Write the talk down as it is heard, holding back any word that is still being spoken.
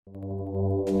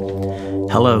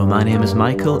Hello, my name is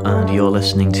Michael, and you're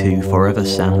listening to Forever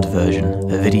Sound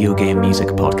Version, a video game music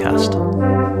podcast.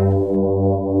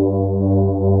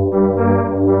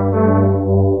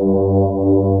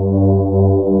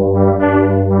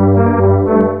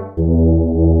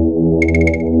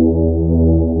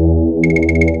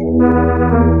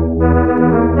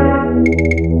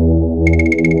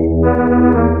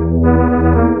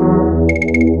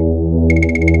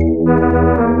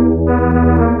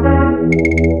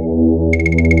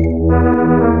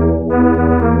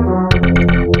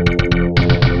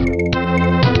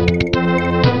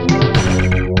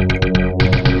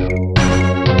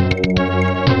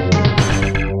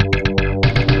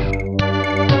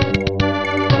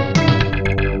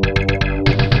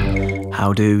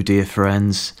 Howdo, dear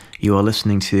friends. You are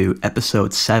listening to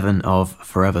episode 7 of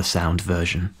Forever Sound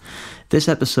Version. This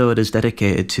episode is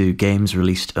dedicated to games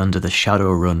released under the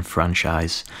Shadowrun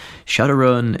franchise.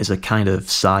 Shadowrun is a kind of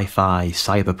sci-fi,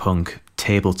 cyberpunk,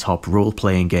 tabletop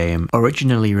role-playing game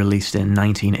originally released in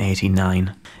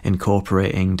 1989,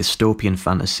 incorporating dystopian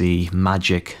fantasy,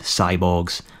 magic,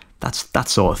 cyborgs, that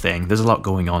sort of thing. There's a lot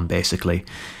going on, basically.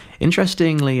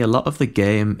 Interestingly, a lot of the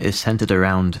game is centered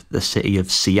around the city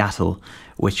of Seattle,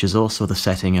 which is also the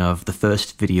setting of the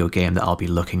first video game that I'll be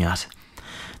looking at.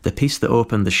 The piece that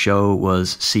opened the show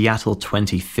was Seattle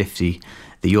 2050,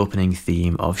 the opening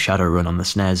theme of Shadowrun on the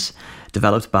SNES,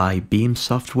 developed by Beam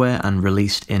Software and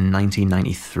released in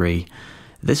 1993.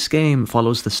 This game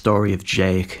follows the story of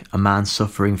Jake, a man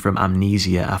suffering from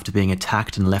amnesia after being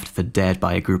attacked and left for dead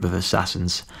by a group of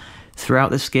assassins.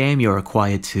 Throughout this game, you're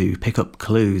required to pick up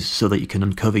clues so that you can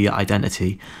uncover your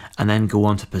identity and then go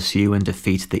on to pursue and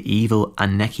defeat the evil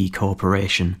Aneki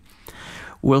Corporation.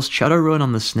 Whilst Shadowrun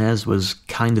on the SNES was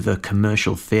kind of a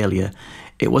commercial failure,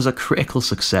 it was a critical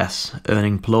success,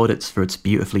 earning plaudits for its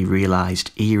beautifully realised,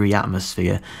 eerie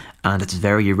atmosphere and its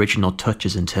very original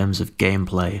touches in terms of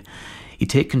gameplay. You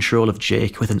take control of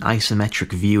Jake with an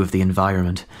isometric view of the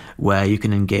environment, where you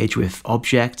can engage with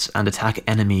objects and attack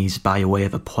enemies by way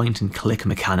of a point-and-click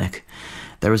mechanic.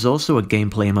 There is also a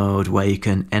gameplay mode where you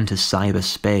can enter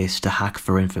cyberspace to hack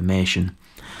for information.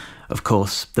 Of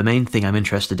course, the main thing I'm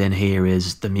interested in here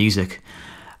is the music.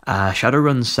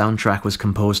 Shadowrun's soundtrack was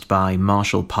composed by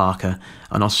Marshall Parker,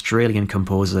 an Australian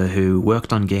composer who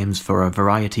worked on games for a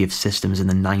variety of systems in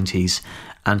the 90s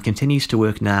and continues to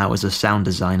work now as a sound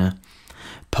designer.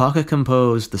 Parker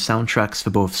composed the soundtracks for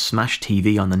both Smash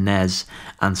TV on the NES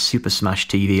and Super Smash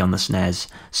TV on the SNES,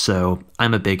 so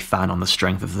I'm a big fan on the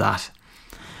strength of that.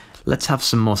 Let's have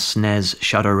some more SNES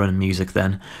Shadowrun music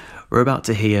then. We're about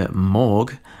to hear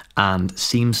Morgue and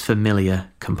Seems Familiar,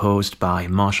 composed by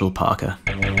Marshall Parker.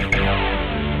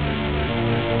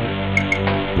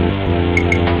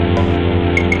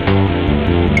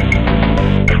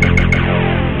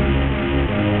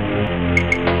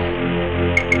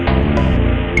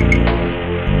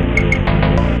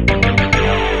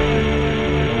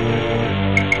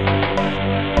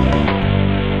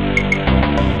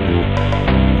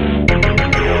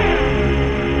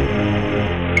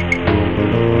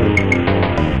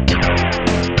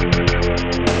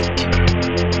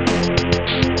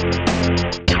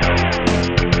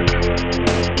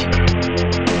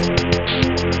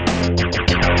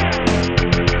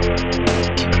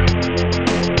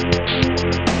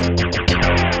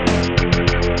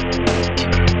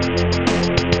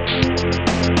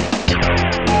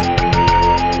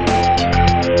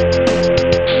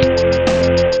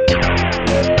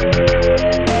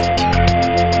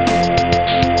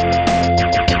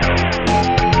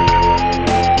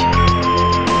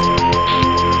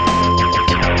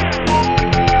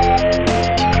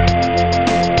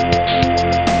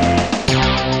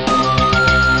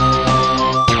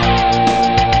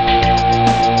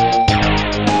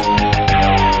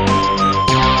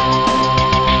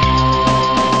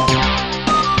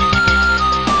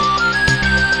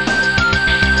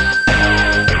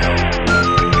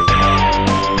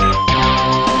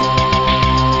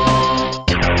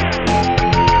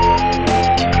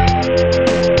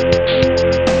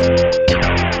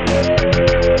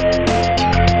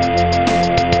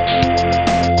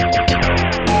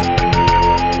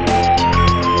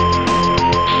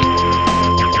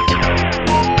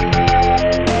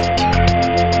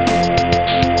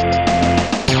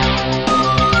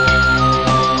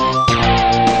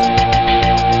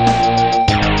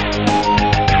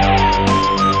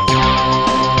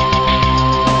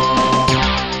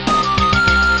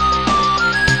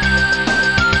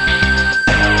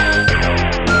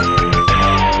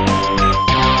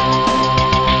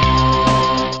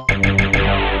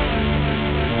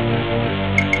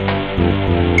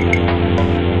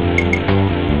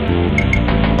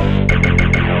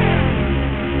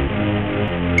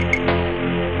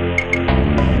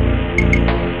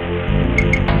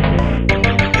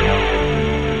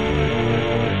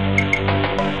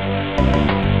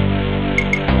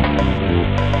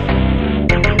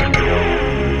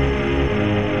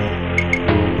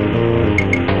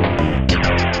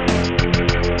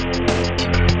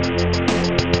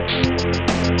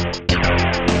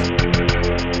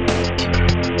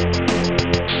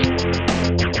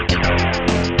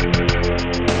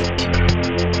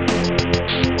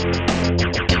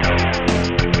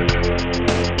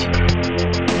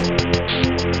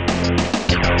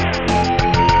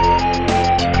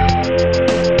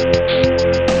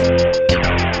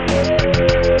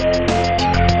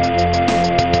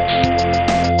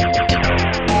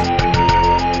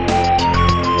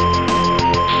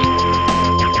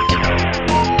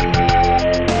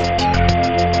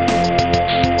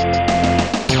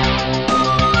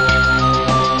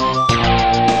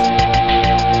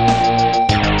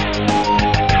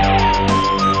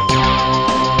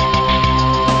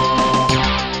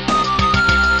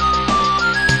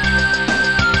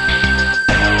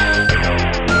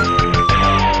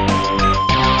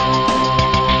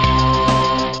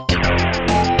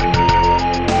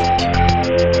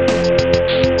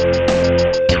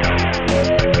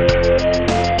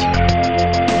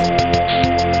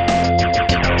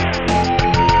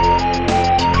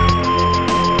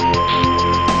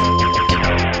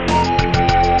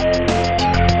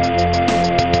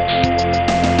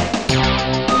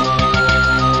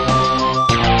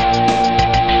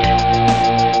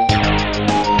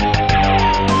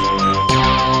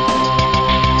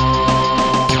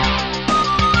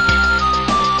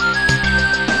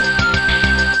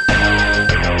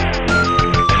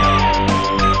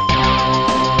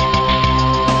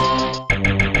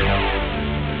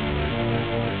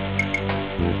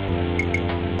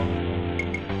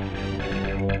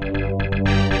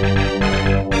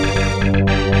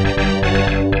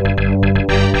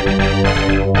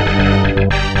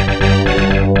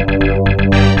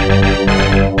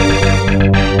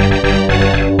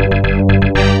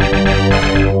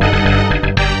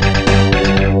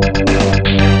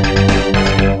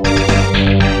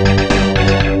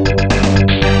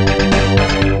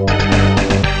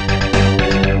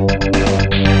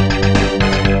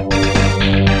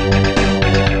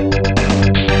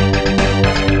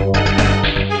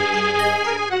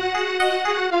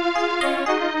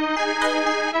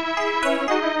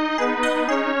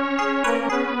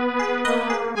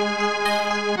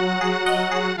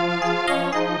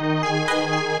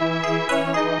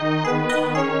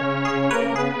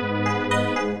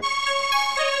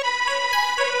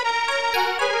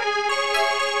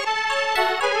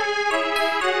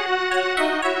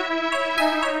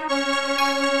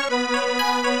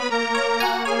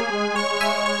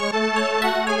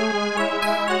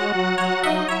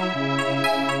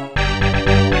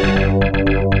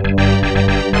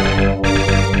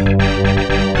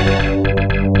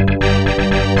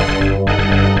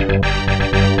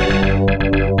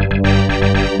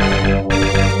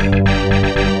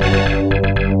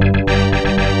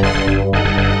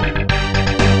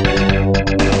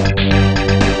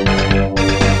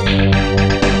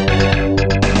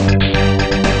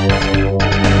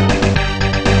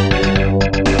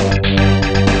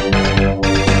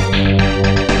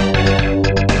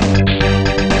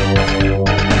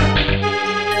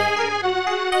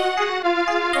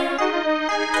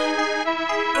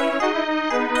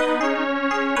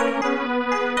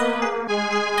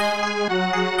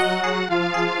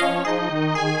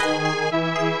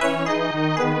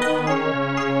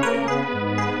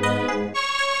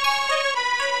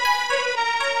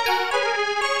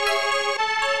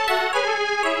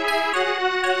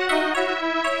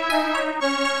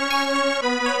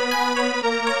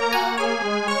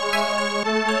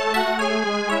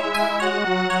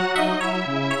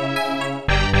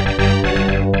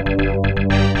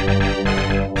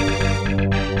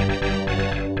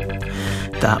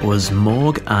 That was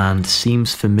Morg and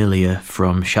Seems Familiar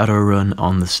from Shadowrun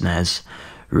on the SNES.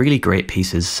 Really great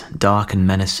pieces, dark and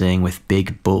menacing with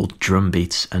big bold drum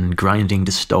beats and grinding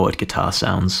distorted guitar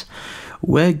sounds.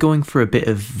 We're going for a bit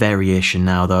of variation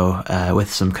now though,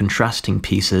 with some contrasting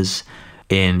pieces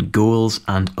in Ghouls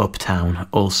and Uptown,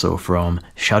 also from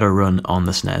Shadowrun on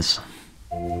the SNES.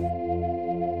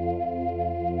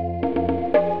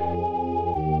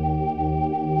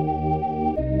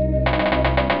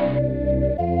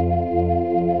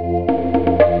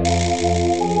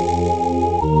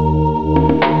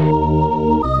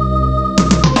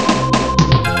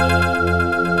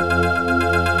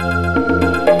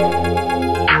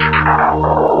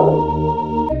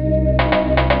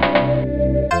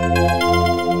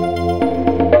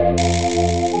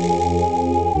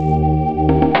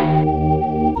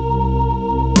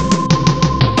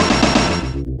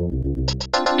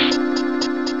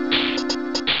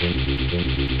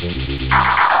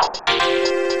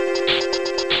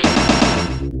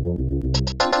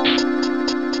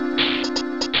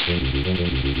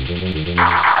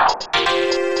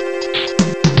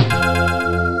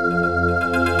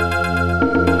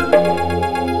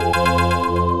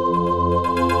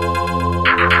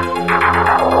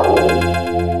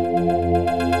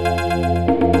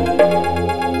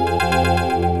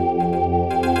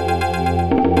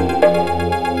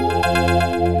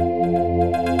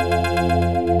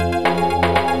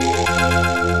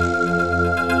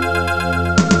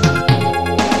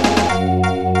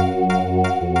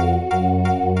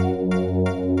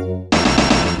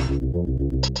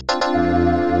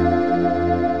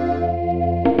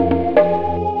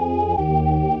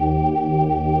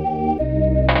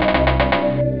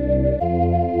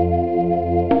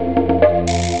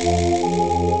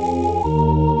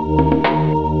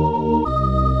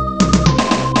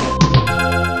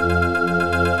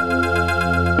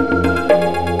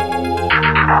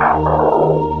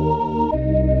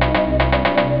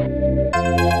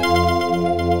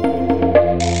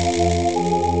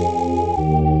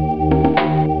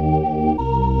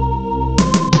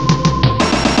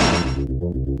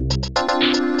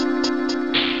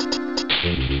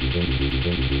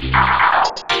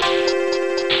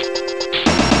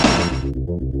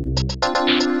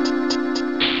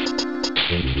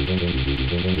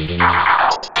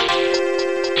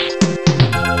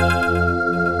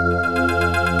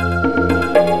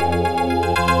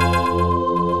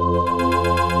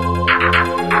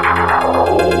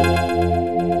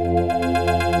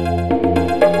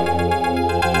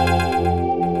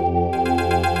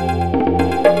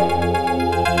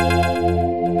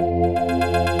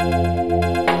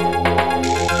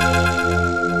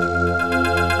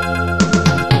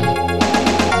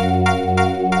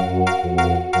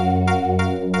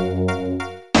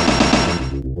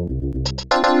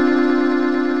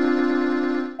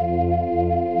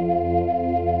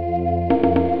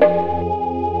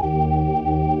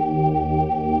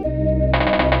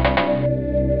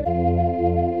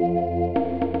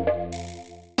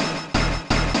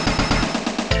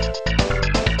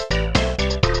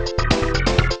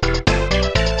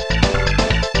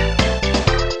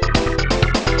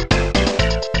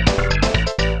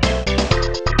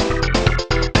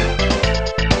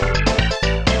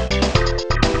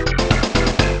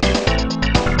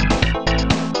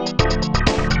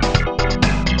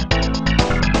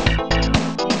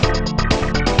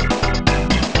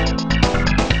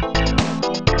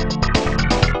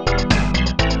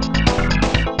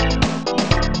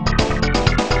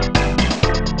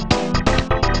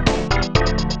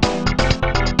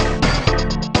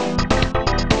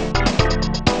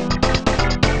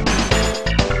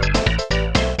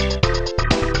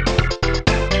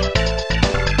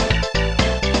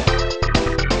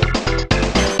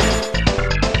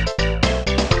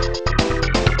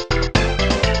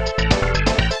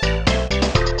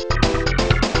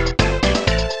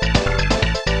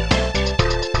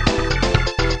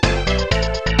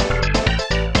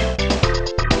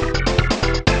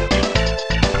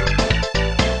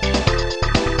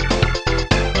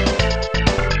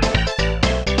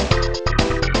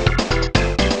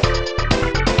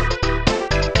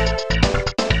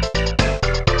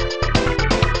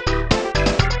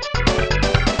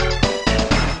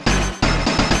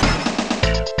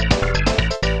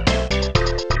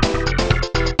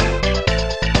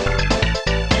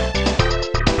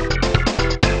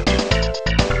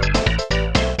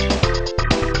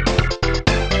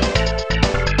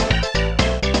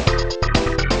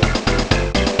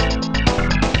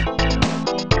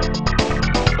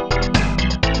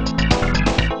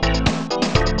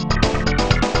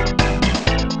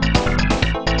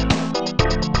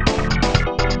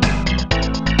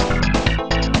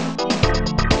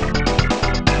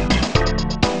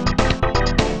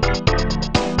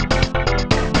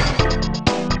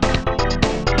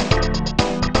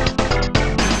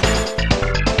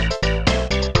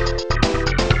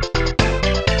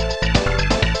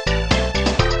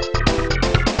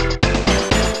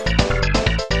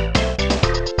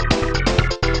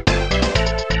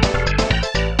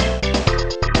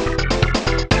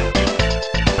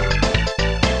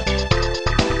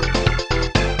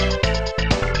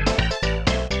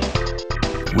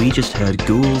 We just heard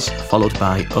Ghouls, followed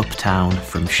by Uptown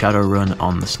from Shadowrun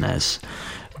on the SNES.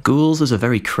 Ghouls is a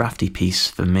very crafty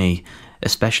piece for me,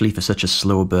 especially for such a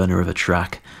slow burner of a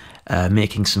track,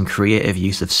 making some creative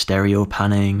use of stereo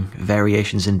panning,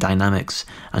 variations in dynamics,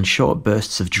 and short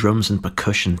bursts of drums and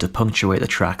percussion to punctuate the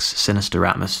track's sinister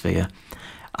atmosphere.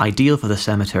 Ideal for the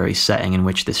cemetery setting in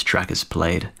which this track is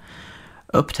played.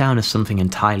 Uptown is something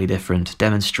entirely different,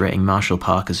 demonstrating Marshall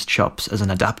Parker's chops as an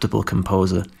adaptable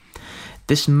composer.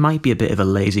 This might be a bit of a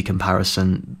lazy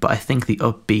comparison, but I think the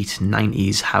upbeat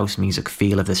 90s house music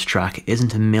feel of this track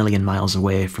isn't a million miles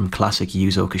away from classic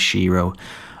Yuzo Koshiro,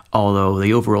 although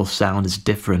the overall sound is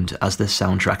different as this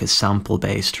soundtrack is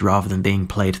sample-based rather than being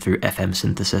played through FM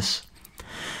synthesis.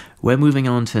 We're moving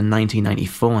on to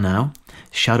 1994 now,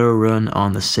 Shadowrun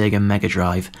on the Sega Mega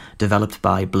Drive, developed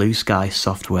by Blue Sky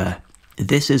Software.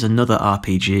 This is another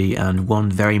RPG and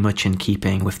one very much in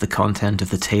keeping with the content of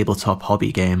the tabletop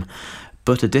hobby game,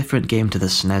 but a different game to the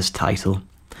SNES title.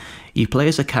 You play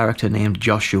as a character named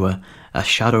Joshua, a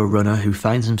shadow runner who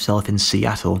finds himself in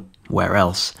Seattle, where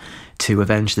else, to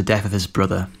avenge the death of his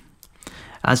brother.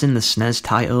 As in the SNES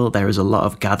title, there is a lot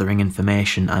of gathering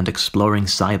information and exploring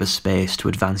cyberspace to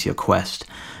advance your quest,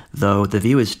 though the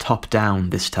view is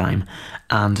top-down this time,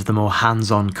 and the more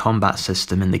hands-on combat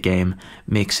system in the game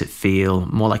makes it feel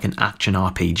more like an action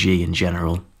RPG in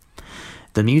general.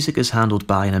 The music is handled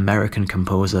by an American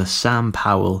composer, Sam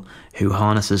Powell, who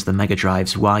harnesses the Mega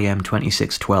Drive's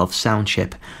YM2612 sound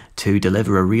chip to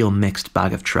deliver a real mixed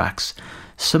bag of tracks.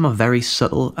 Some are very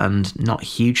subtle and not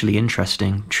hugely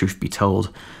interesting, truth be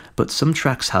told, but some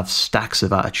tracks have stacks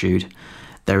of attitude.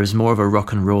 There is more of a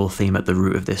rock and roll theme at the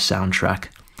root of this soundtrack.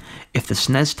 If the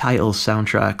SNES title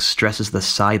soundtrack stresses the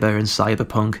cyber and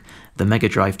cyberpunk, the Mega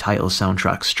Drive title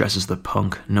soundtrack stresses the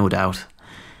punk, no doubt.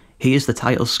 Here's the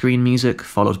title screen music,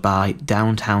 followed by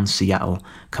Downtown Seattle,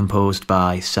 composed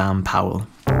by Sam Powell.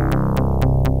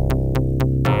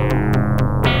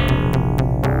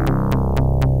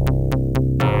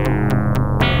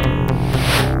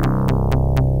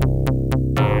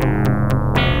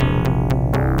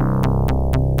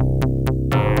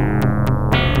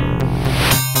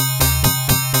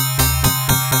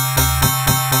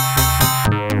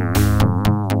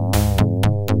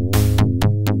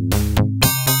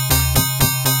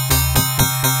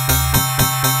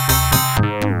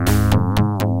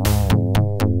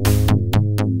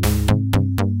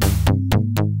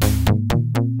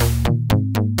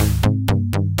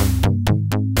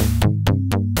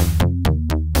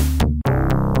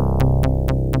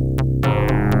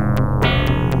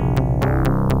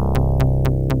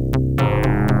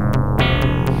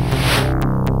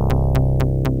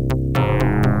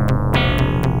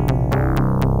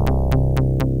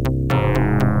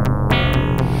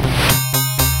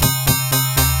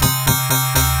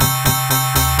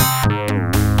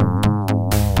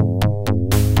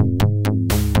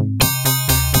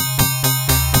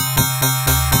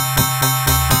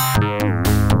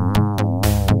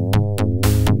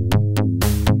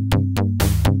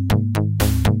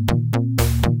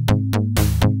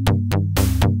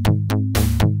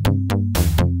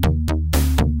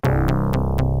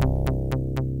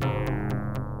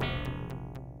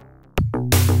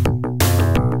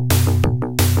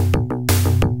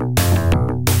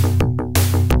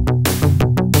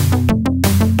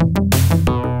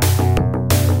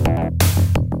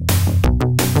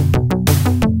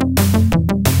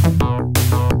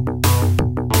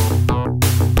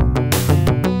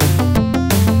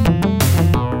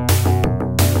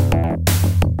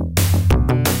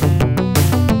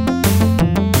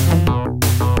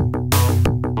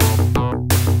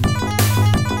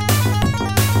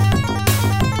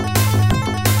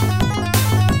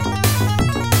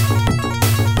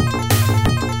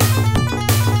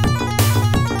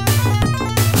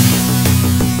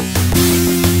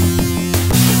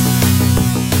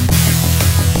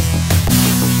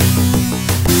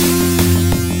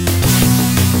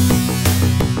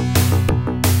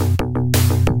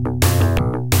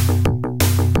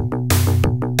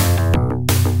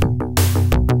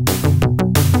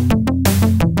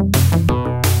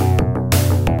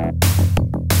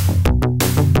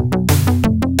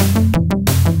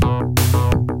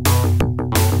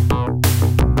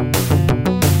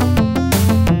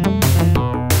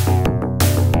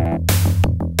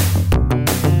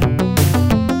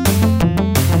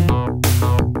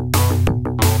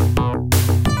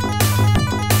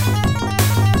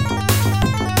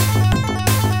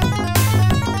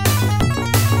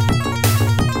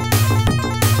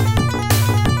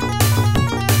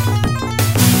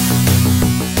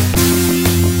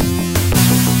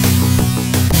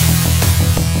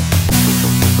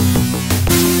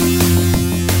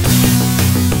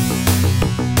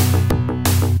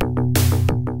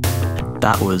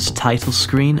 That was Title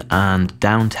Screen and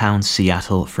Downtown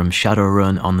Seattle from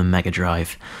Shadowrun on the Mega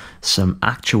Drive. Some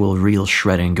actual real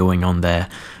shredding going on there,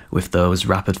 with those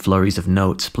rapid flurries of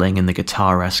notes playing in the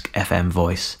guitar-esque FM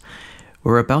voice.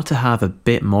 We're about to have a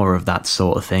bit more of that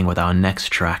sort of thing with our next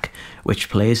track, which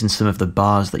plays in some of the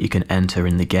bars that you can enter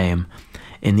in the game.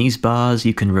 In these bars,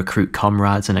 you can recruit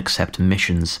comrades and accept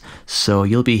missions, so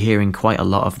you'll be hearing quite a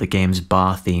lot of the game's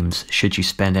bar themes should you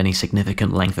spend any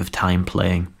significant length of time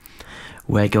playing.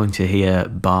 We're going to hear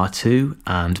Bar 2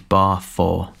 and Bar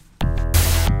 4.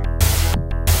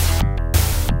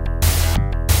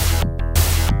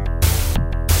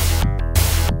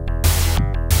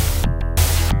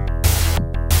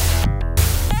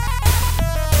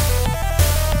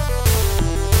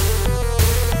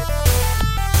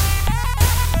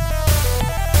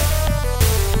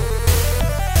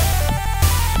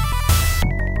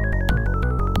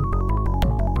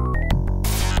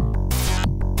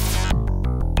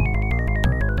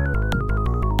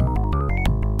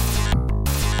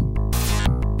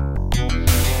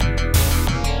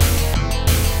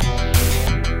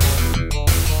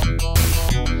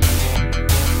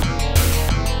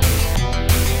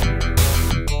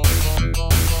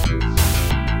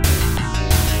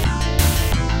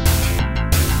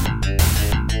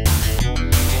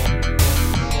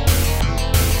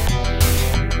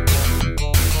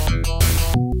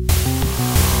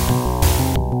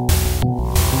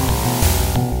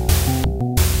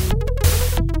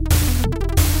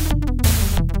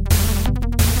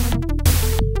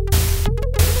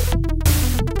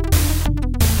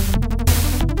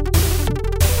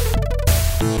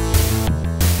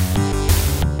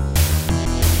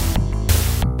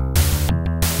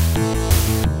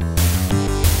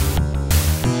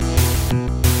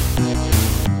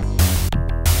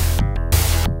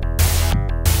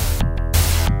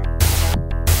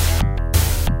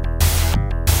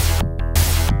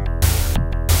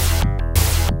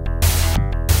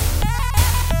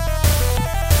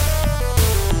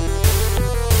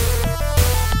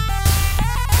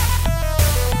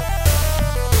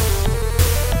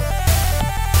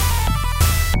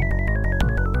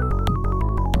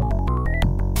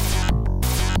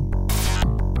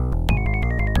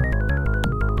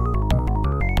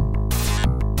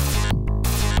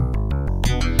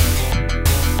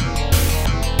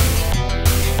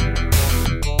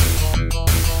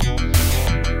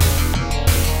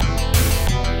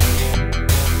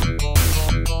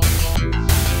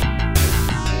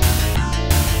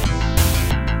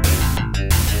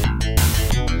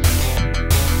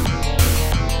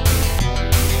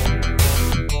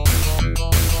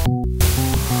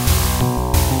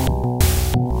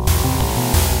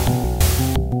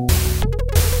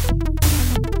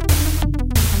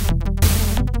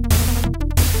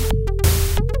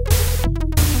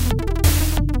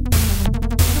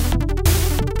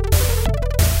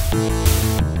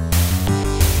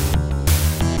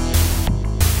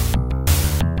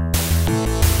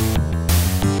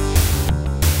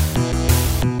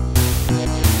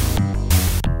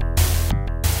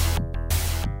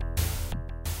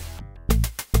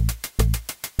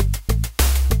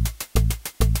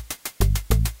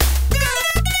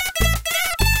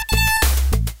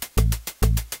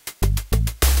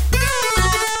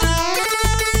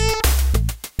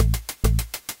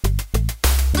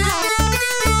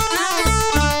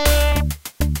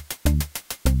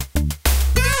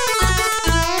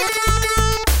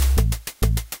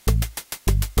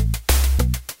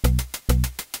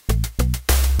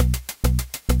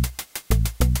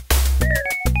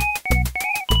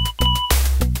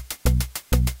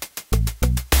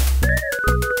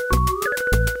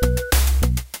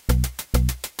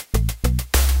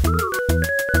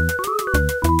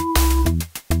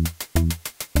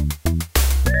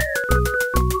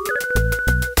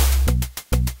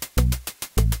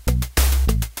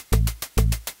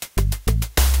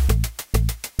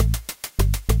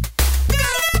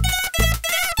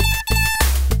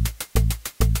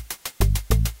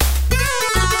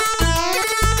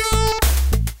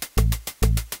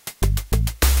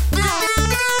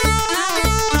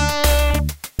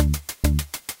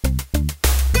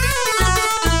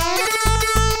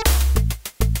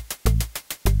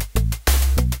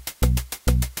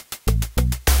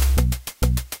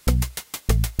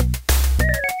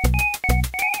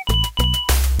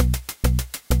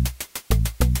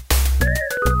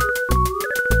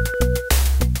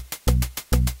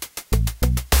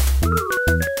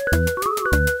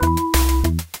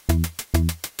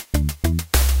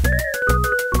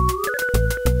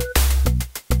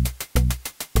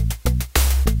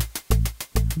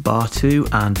 Bar 2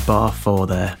 and Bar 4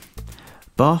 there.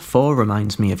 Bar 4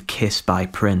 reminds me of Kiss by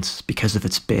Prince because of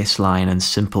its bass line and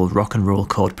simple rock and roll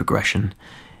chord progression.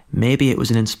 Maybe it was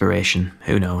an inspiration,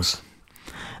 who knows.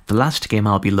 The last game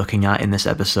I'll be looking at in this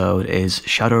episode is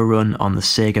Shadowrun on the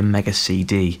Sega Mega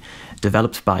CD,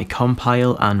 developed by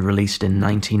Compile and released in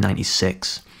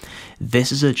 1996.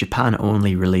 This is a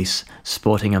Japan-only release,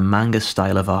 sporting a manga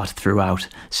style of art throughout,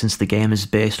 since the game is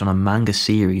based on a manga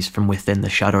series from within the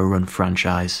Shadowrun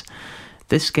franchise.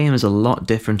 This game is a lot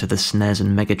different to the SNES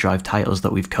and Mega Drive titles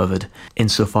that we've covered,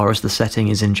 insofar as the setting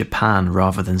is in Japan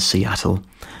rather than Seattle,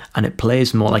 and it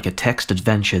plays more like a text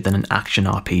adventure than an action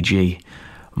RPG.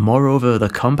 Moreover, the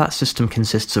combat system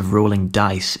consists of rolling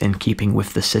dice in keeping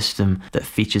with the system that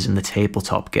features in the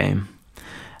tabletop game.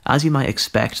 As you might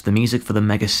expect, the music for the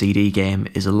Mega CD game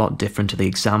is a lot different to the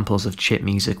examples of chip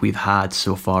music we've had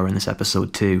so far in this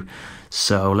episode too,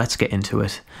 so let's get into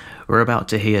it. We're about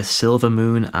to hear Silver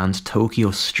Moon and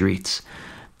Tokyo Streets.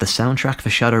 The soundtrack for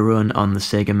Shadowrun on the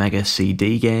Sega Mega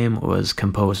CD game was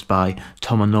composed by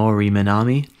Tomonori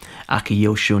Minami,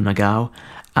 Akiyoshi Nagao,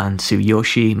 and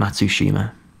Tsuyoshi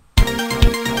Matsushima.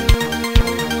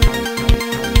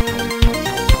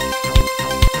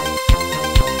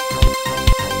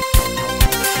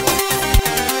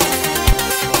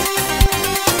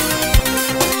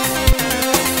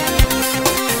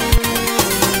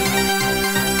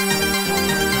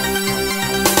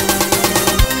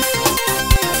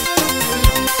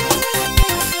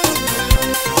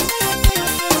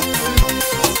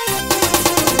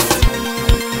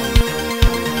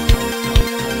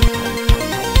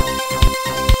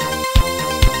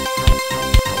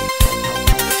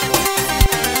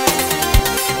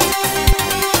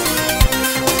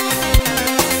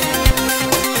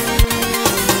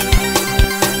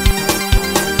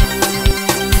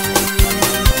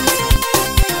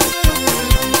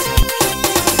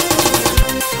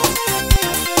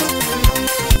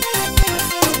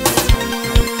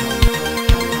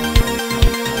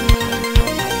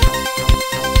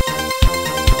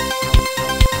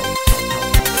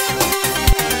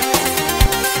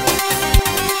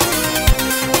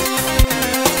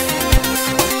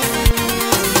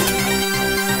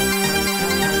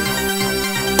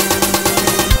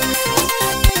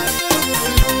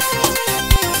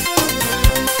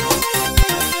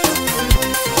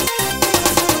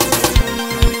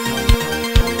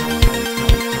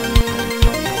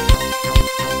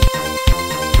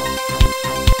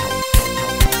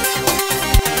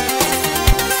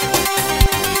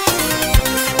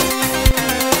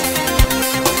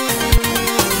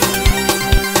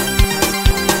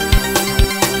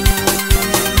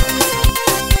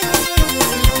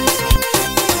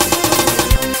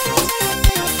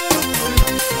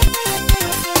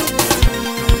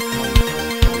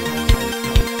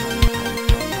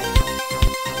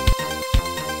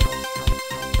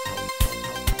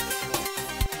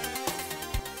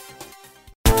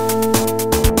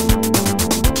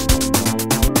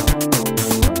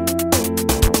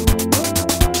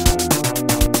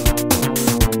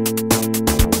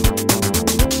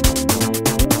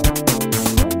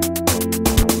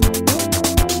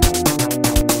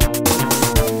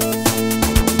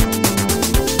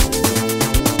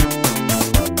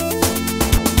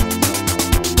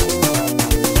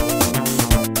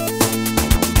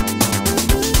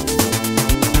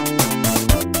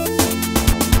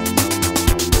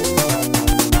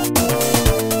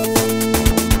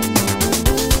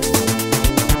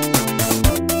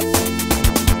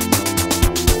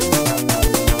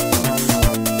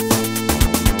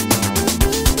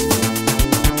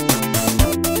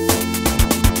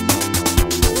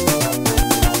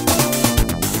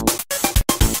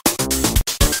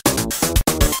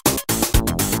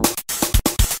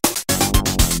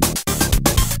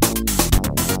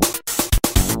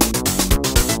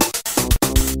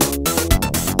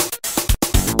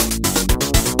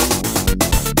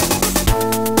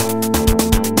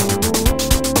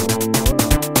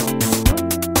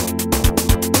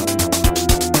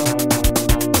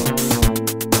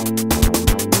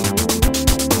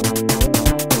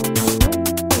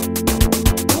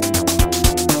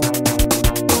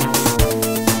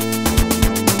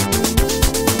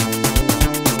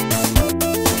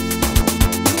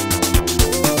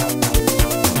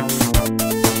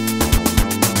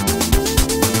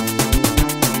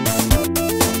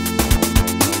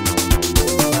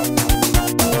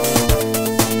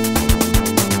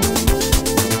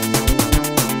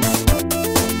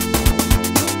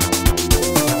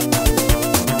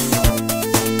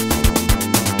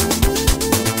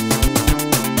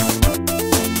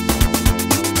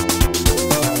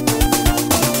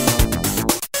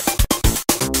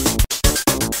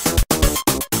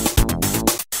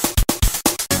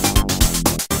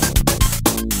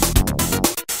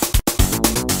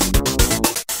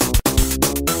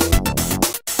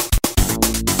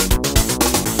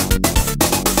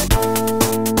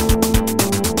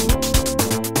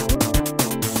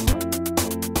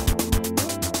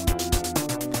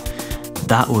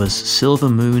 That was Silver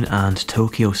Moon and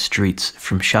Tokyo Streets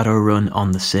from Shadowrun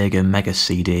on the Sega Mega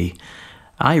CD.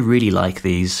 I really like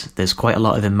these. There's quite a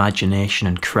lot of imagination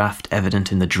and craft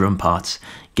evident in the drum parts,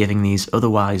 giving these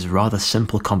otherwise rather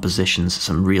simple compositions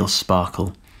some real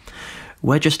sparkle.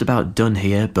 We're just about done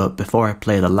here, but before I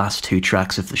play the last 2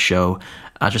 tracks of the show,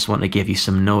 I just want to give you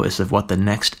some notice of what the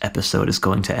next episode is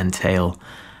going to entail.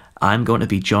 I'm going to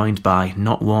be joined by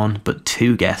not 1 but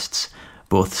 2 guests.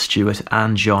 Both Stuart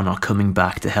and John are coming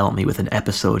back to help me with an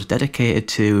episode dedicated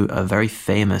to a very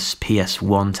famous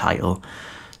PS1 title.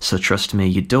 So trust me,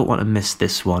 you don't want to miss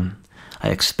this one. I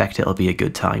expect it'll be a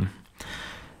good time.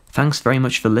 Thanks very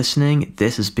much for listening.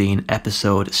 This has been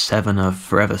episode 7 of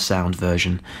Forever Sound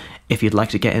Version. If you'd like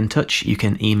to get in touch, you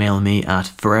can email me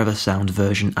at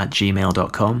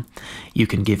foreversoundversion@gmail.com. You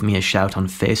can give me a shout on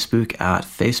Facebook at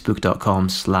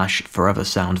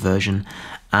facebook.com/foreversoundversion.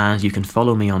 And you can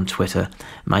follow me on Twitter.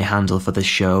 My handle for this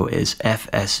show is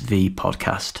FSV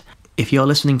Podcast. If you're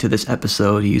listening to this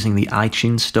episode using the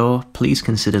iTunes Store, please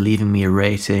consider leaving me a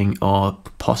rating or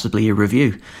possibly a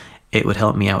review. It would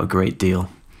help me out a great deal.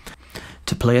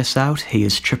 To play us out,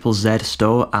 here's Triple Z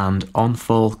Store and On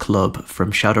Fall Club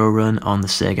from Shadowrun on the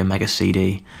Sega Mega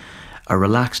CD. A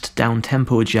relaxed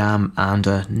down-tempo jam and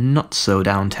a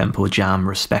not-so-down-tempo jam,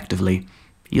 respectively.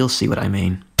 You'll see what I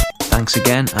mean. Thanks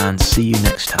again, and see you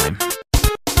next time.